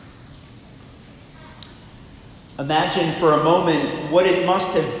Imagine for a moment what it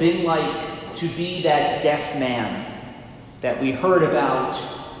must have been like to be that deaf man that we heard about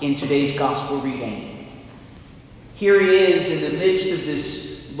in today's gospel reading. Here he is in the midst of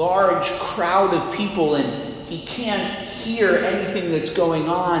this large crowd of people, and he can't hear anything that's going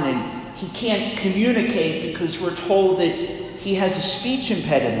on, and he can't communicate because we're told that he has a speech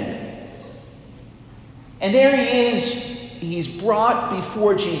impediment. And there he is, he's brought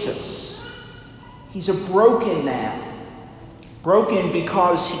before Jesus. He's a broken man. Broken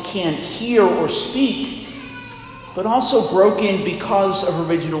because he can't hear or speak, but also broken because of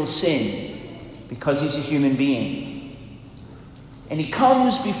original sin, because he's a human being. And he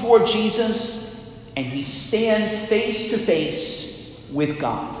comes before Jesus and he stands face to face with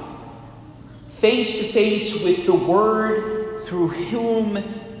God. Face to face with the Word through whom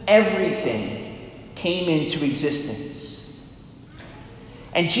everything came into existence.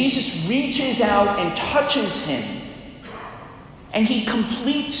 And Jesus reaches out and touches him, and he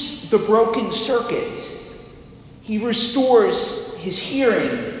completes the broken circuit. He restores his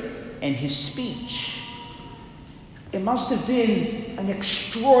hearing and his speech. It must have been an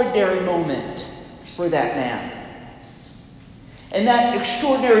extraordinary moment for that man. And that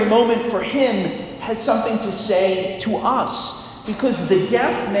extraordinary moment for him has something to say to us, because the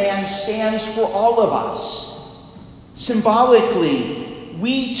deaf man stands for all of us. Symbolically,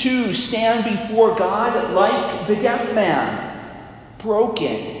 we too stand before God like the deaf man,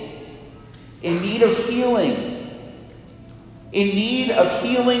 broken, in need of healing. In need of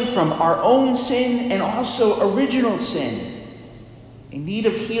healing from our own sin and also original sin. In need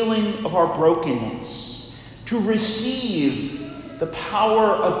of healing of our brokenness. To receive the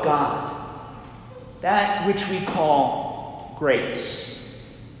power of God. That which we call grace.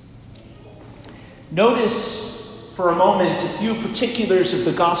 Notice for a moment a few particulars of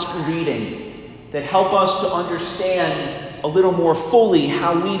the gospel reading that help us to understand a little more fully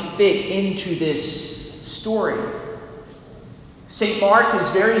how we fit into this story. St. Mark is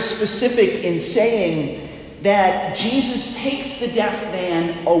very specific in saying that Jesus takes the deaf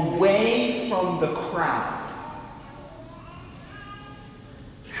man away from the crowd.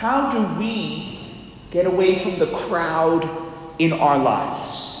 How do we get away from the crowd in our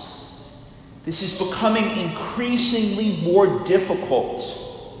lives? This is becoming increasingly more difficult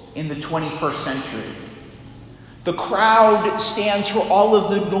in the 21st century. The crowd stands for all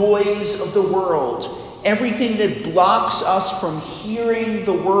of the noise of the world, everything that blocks us from hearing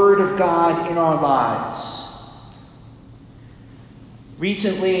the Word of God in our lives.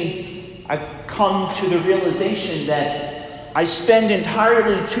 Recently, I've come to the realization that I spend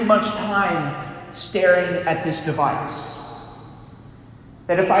entirely too much time staring at this device.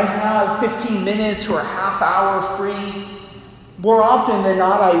 That if I have 15 minutes or a half hour free, more often than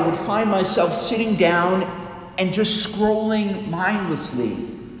not, I would find myself sitting down and just scrolling mindlessly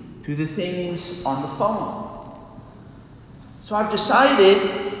through the things on the phone. So I've decided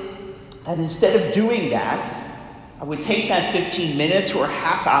that instead of doing that, I would take that 15 minutes or a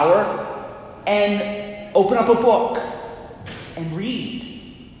half hour and open up a book and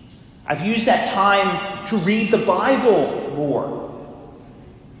read. I've used that time to read the Bible more.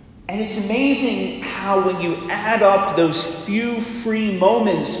 And it's amazing how when you add up those few free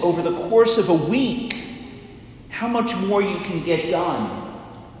moments over the course of a week, how much more you can get done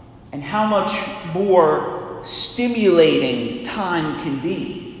and how much more stimulating time can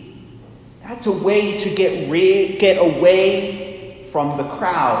be. That's a way to get away from the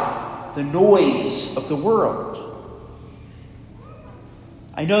crowd, the noise of the world.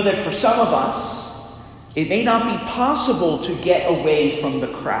 I know that for some of us, it may not be possible to get away from the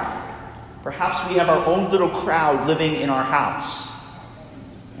crowd. Perhaps we have our own little crowd living in our house,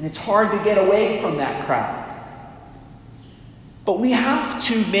 and it's hard to get away from that crowd. But we have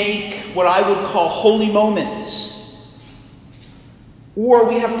to make what I would call holy moments, or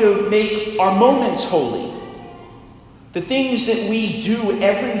we have to make our moments holy. The things that we do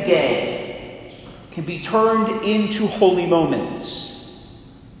every day can be turned into holy moments.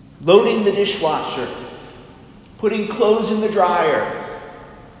 Loading the dishwasher, putting clothes in the dryer,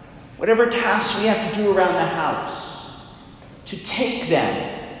 whatever tasks we have to do around the house, to take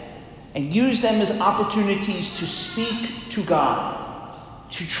them and use them as opportunities to speak to God,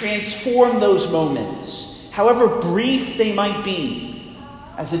 to transform those moments, however brief they might be,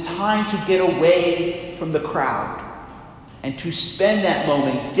 as a time to get away from the crowd and to spend that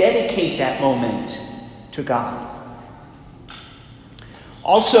moment, dedicate that moment to God.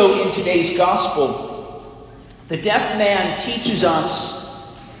 Also in today's gospel, the deaf man teaches us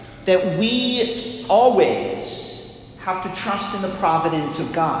that we always have to trust in the providence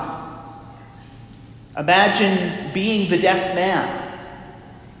of God. Imagine being the deaf man.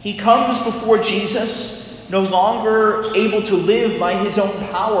 He comes before Jesus, no longer able to live by his own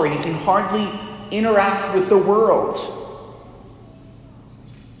power. He can hardly interact with the world.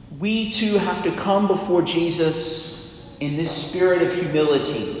 We too have to come before Jesus in this spirit of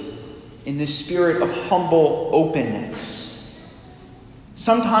humility, in this spirit of humble openness.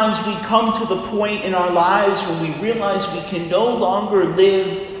 Sometimes we come to the point in our lives when we realize we can no longer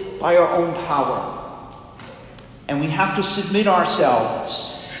live by our own power. And we have to submit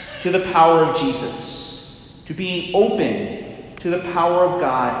ourselves to the power of Jesus, to being open to the power of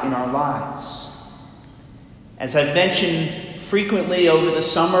God in our lives. As I've mentioned frequently over the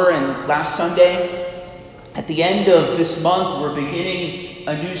summer and last Sunday, at the end of this month, we're beginning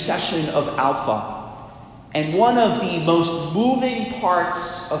a new session of Alpha. And one of the most moving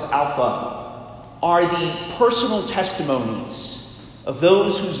parts of Alpha are the personal testimonies of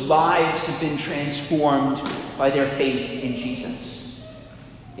those whose lives have been transformed by their faith in Jesus.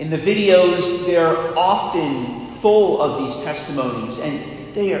 In the videos, they're often full of these testimonies,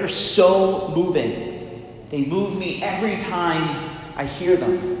 and they are so moving. They move me every time I hear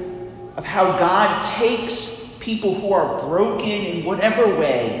them, of how God takes people who are broken in whatever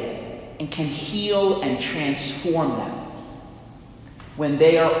way and can heal and transform them when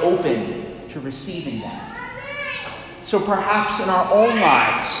they are open to receiving them. So perhaps in our own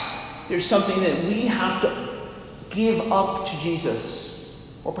lives, there's something that we have to give up to Jesus.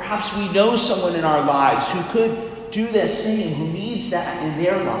 Or perhaps we know someone in our lives who could do that same, who needs that in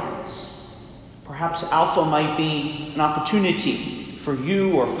their lives. Perhaps Alpha might be an opportunity for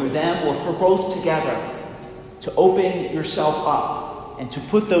you or for them or for both together to open yourself up and to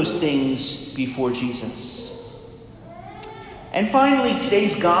put those things before Jesus. And finally,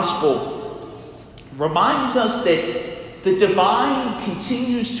 today's gospel reminds us that the divine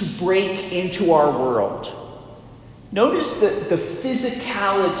continues to break into our world. Notice the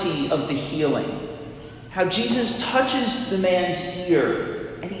physicality of the healing. How Jesus touches the man's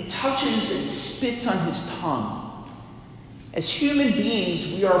ear, and he touches and spits on his tongue. As human beings,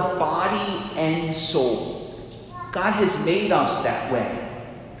 we are body and soul. God has made us that way.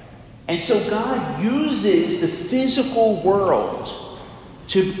 And so God uses the physical world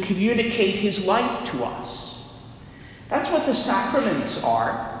to communicate his life to us. That's what the sacraments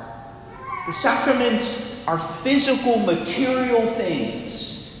are. The sacraments are physical, material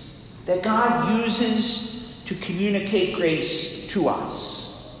things that God uses to communicate grace to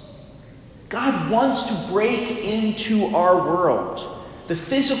us. God wants to break into our world. The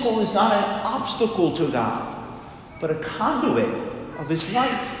physical is not an obstacle to God, but a conduit of his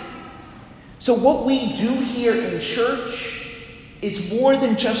life. So what we do here in church is more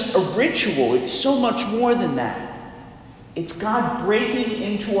than just a ritual. It's so much more than that. It's God breaking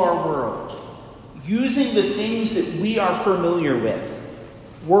into our world, using the things that we are familiar with,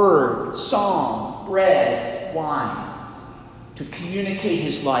 word, song, bread, wine, to communicate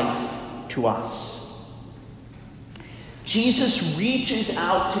his life to us. Jesus reaches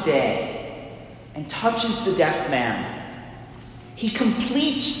out today and touches the deaf man. He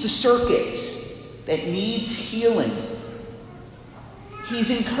completes the circuit that needs healing.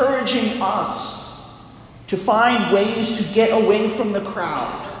 He's encouraging us to find ways to get away from the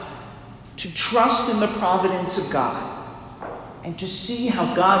crowd, to trust in the providence of God, and to see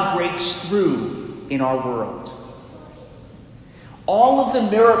how God breaks through in our world. All of the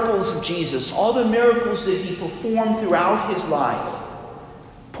miracles of Jesus, all the miracles that he performed throughout his life,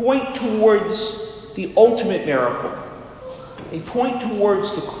 point towards the ultimate miracle. They point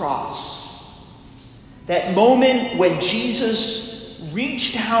towards the cross. That moment when Jesus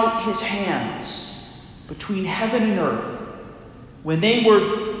reached out his hands between heaven and earth, when they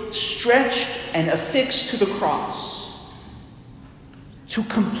were stretched and affixed to the cross, to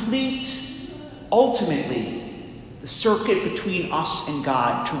complete, ultimately, the circuit between us and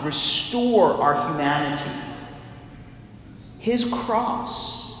God, to restore our humanity. His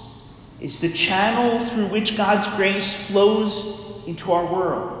cross is the channel through which God's grace flows into our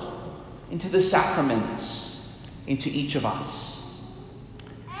world, into the sacraments, into each of us.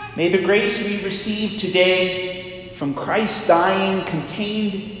 May the grace we receive today from Christ's dying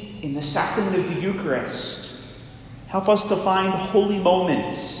contained in the sacrament of the Eucharist help us to find holy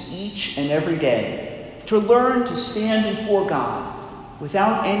moments each and every day, to learn to stand before God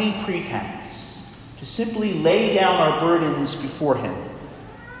without any pretense, to simply lay down our burdens before him,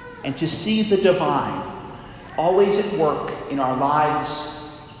 and to see the divine always at work in our lives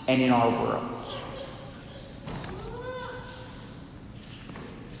and in our world.